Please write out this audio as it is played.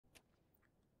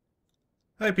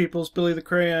Hi peoples, Billy the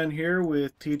Crayon here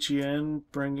with TGN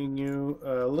bringing you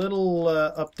a little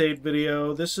update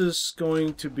video. This is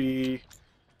going to be,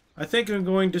 I think I'm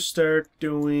going to start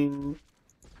doing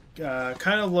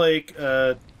kind of like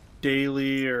a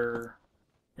daily or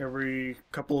every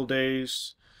couple of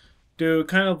days. Do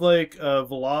kind of like a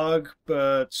vlog,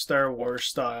 but Star Wars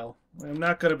style. I'm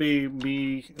not going to be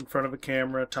me in front of a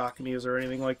camera talking to you or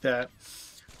anything like that.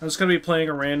 I'm just going to be playing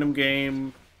a random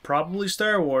game, probably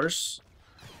Star Wars.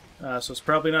 So it's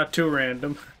probably not too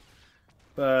random,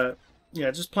 but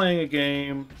yeah, just playing a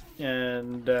game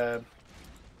and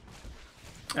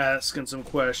asking some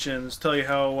questions, tell you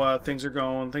how things are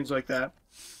going, things like that.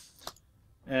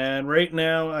 And right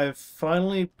now, I've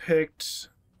finally picked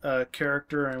a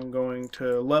character I'm going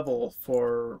to level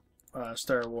for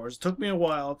Star Wars. It took me a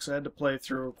while because I had to play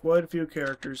through quite a few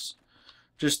characters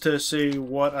just to see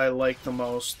what I like the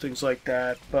most, things like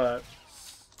that, but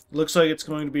looks like it's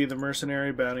going to be the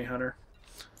Mercenary Bounty Hunter.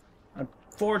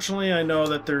 Unfortunately, I know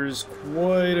that there's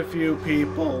quite a few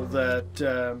people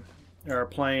that are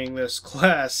playing this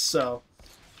class, so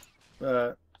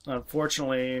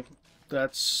unfortunately,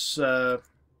 that's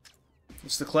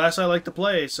it's the class I like to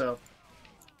play. So,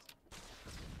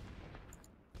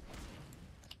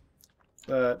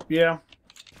 but yeah.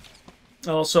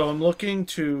 Also, I'm looking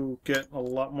to get a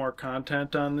lot more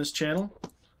content on this channel.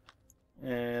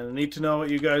 And I need to know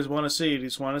what you guys want to see. Do you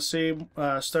just want to see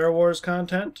Star Wars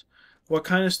content? What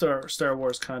kind of Star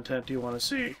Wars content do you want to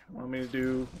see? Want me to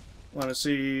do? Want to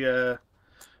see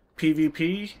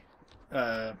PvP,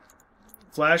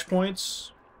 flashpoints,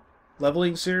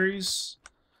 leveling series,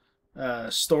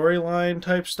 storyline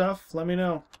type stuff? Let me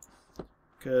know,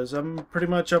 because I'm pretty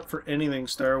much up for anything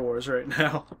Star Wars right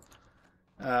now.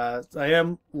 I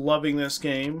am loving this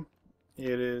game.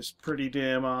 It is pretty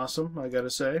damn awesome, I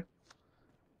gotta say.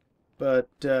 But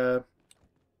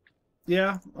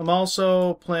yeah, I'm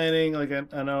also planning, like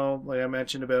I know, like I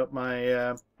mentioned about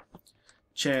my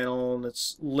channel, and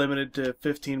it's limited to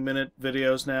 15-minute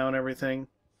videos now and everything.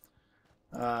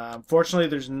 Unfortunately,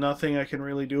 there's nothing I can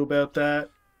really do about that,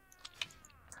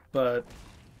 but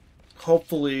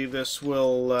hopefully this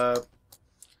will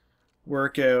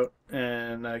work out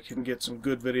and I can get some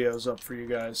good videos up for you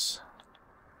guys.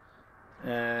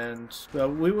 And well,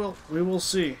 we will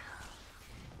see.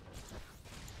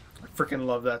 I freaking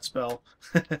love that spell.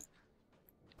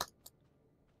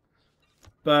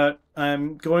 But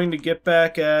I'm going to get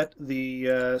back at the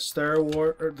the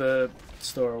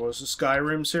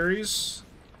Skyrim series,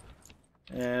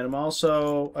 and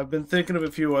I've been thinking of a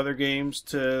few other games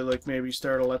to like maybe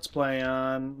start a Let's Play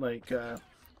on. Like I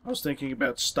was thinking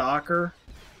about Stalker.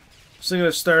 I was thinking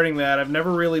of starting that. I've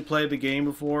never really played the game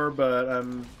before, but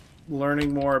I'm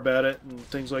learning more about it and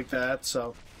things like that.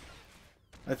 So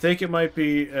I think it might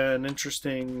be an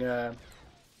interesting. I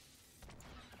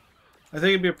think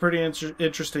it'd be a pretty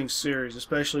interesting series,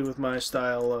 especially with my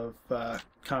style of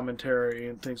commentary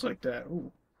and things like that.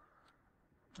 Ooh.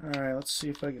 All right, let's see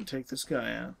if I can take this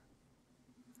guy out.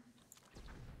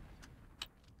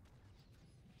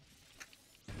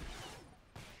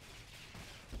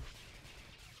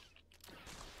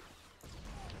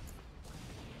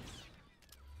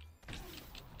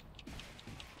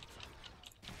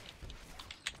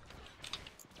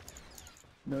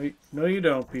 No, you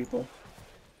don't, people.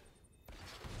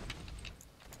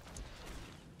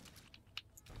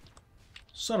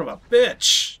 Son of a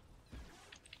bitch!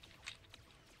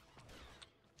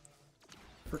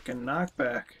 Frickin'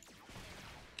 knockback.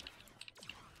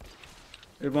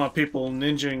 They want people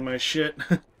ninjaing my shit.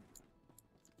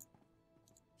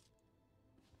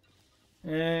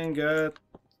 And got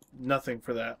nothing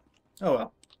for that. Oh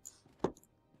well.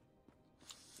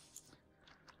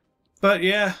 But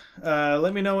yeah,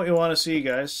 let me know what you want to see,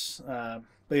 guys. But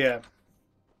yeah,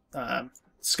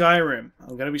 Skyrim.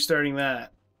 I'm going to be starting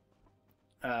that.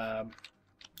 Going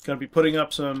to be putting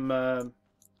up some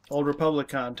Old Republic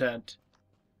content.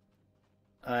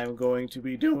 I'm going to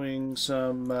be doing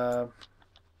some but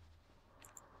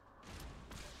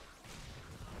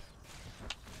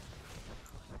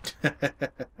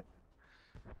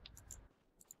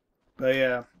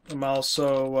yeah, I'm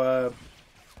also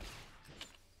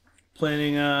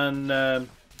planning on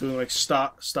doing like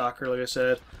Stalker, like I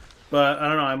said. But I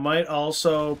don't know, I might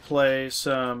also play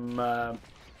some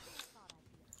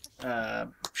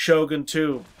Shogun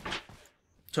 2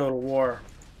 Total War.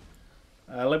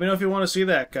 Let me know if you want to see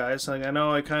that, guys. Like, I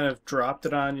know I kind of dropped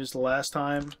it on you the last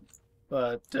time,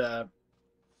 but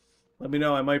let me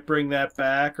know. I might bring that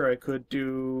back, or I could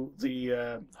do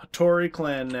the Hattori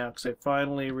clan now, because they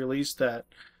finally released that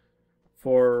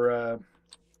for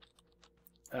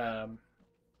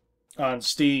on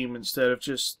Steam instead of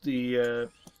just the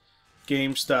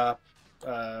GameStop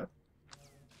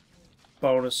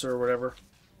bonus or whatever.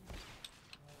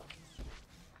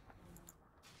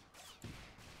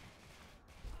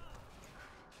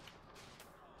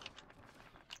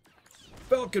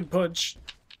 Falcon Punch.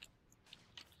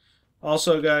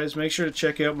 Also, guys, make sure to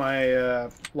check out my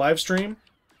live stream.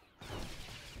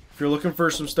 If you're looking for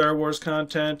some Star Wars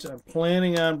content, I'm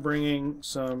planning on bringing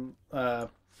some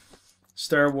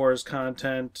Star Wars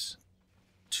content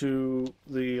to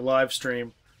the live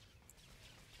stream.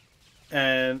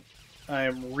 And I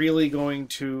am really going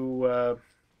to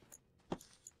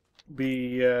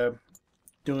be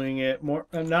doing it more.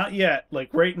 Not yet.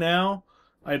 Like right now,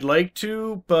 I'd like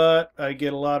to, but I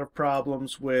get a lot of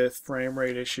problems with frame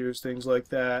rate issues, things like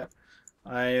that.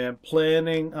 I am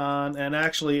planning on, and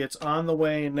actually it's on the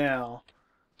way now.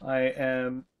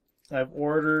 I've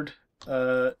ordered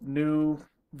a new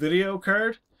video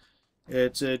card.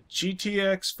 It's a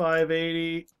GTX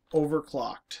 580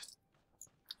 overclocked.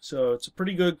 So it's a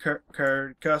pretty good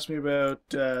card. It cost me about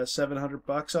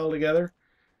 $700 altogether.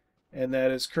 And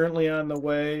that is currently on the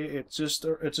way. It's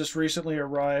just recently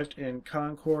arrived in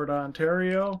Concord,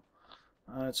 Ontario,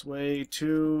 on its way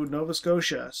to Nova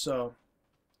Scotia. So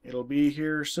it'll be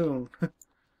here soon, in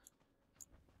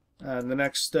the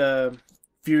next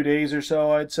few days or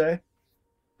so, I'd say.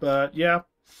 But yeah,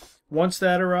 once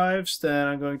that arrives, then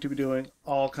I'm going to be doing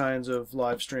all kinds of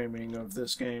live streaming of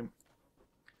this game.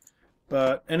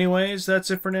 But anyways,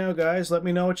 that's it for now, guys. Let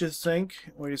me know what you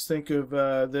think. What you think of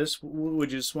this.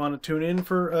 Would you just want to tune in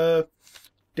for a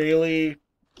daily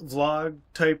vlog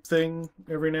type thing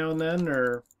every now and then?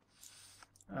 Or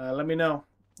let me know.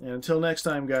 And until next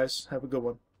time, guys, have a good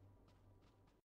one.